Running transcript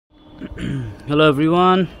Hello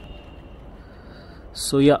everyone.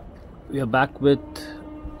 So yeah, we are back with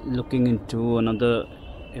looking into another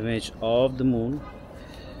image of the moon.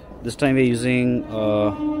 This time we're using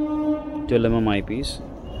 12mm eyepiece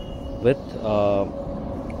with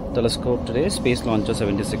telescope today, space launcher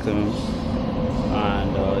 76mm,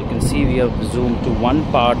 and you can see we have zoomed to one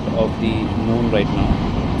part of the moon right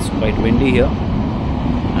now. It's quite windy here,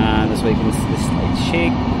 and that's why you can see the slight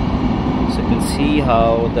shake. So you can see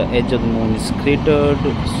how the edge of the moon is cratered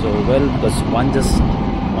so well, because one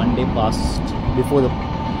day passed before the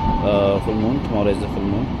full moon. Tomorrow is the full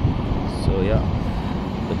moon. So yeah,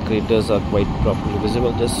 the craters are quite properly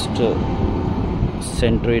visible. Just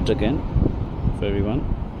center it again for everyone.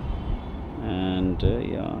 And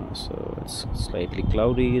yeah, so it's slightly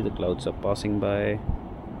cloudy. The clouds are passing by.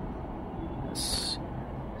 Yes.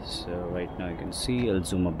 So right now you can see, I'll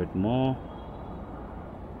zoom a bit more.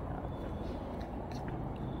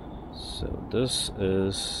 So this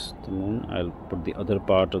is the moon. I'll put the other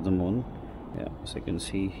part of the moon. Yeah, so you can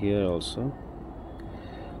see here also.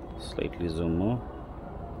 Slightly zoom more.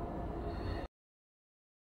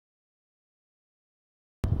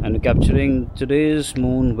 And we're capturing today's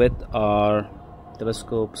moon with our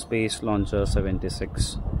telescope space launcher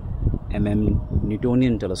 76mm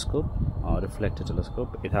Newtonian telescope, or reflector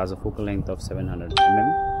telescope. It has a focal length of 700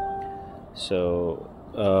 mm.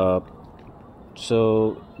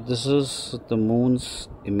 So this is the moon's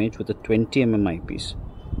image with a 20mm eyepiece,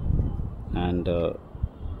 and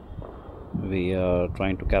we are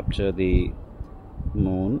trying to capture the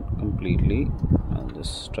moon completely. I'll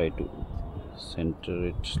just try to center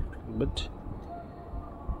it a little bit.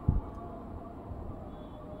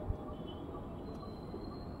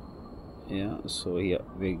 Yeah, so yeah,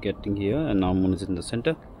 we're getting here, and now moon is in the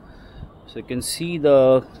center. So you can see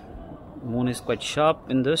the moon is quite sharp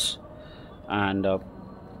in this, and the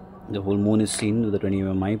whole moon is seen with the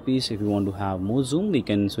 20mm eyepiece. If you want to have more zoom, we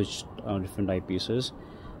can switch different eyepieces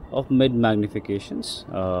of mid magnifications.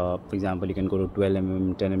 For example, you can go to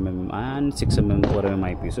 12mm, 10mm and 6mm, 4mm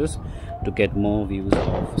eyepieces to get more views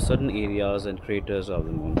of certain areas and craters of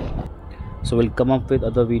the moon. So we'll come up with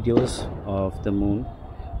other videos of the moon.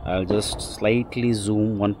 I'll just slightly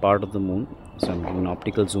zoom one part of the moon, so I'm doing an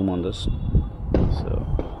optical zoom on this. So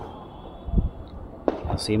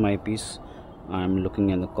same eyepiece, I'm looking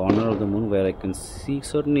in the corner of the moon where I can see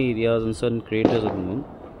certain areas and certain craters of the moon.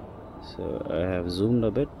 So I have zoomed a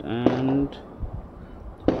bit and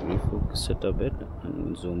refocus it a bit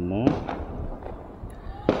and zoom more.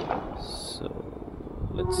 So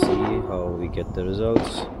let's see how we get the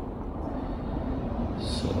results.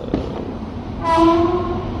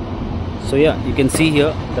 So yeah, you can see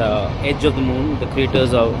here the edge of the moon, the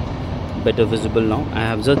craters are better visible now. I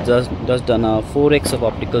have just done a 4x of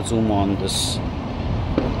optical zoom on this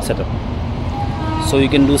setup, so you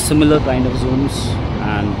can do similar kind of zooms,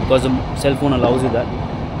 and because the cell phone allows you that,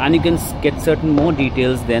 and you can get certain more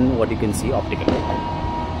details than what you can see optically.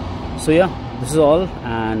 So yeah, this is all,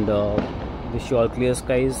 and wish you all clear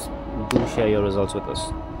skies. Do share your results with us.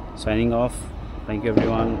 Signing off. Thank you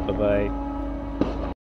everyone. Bye bye.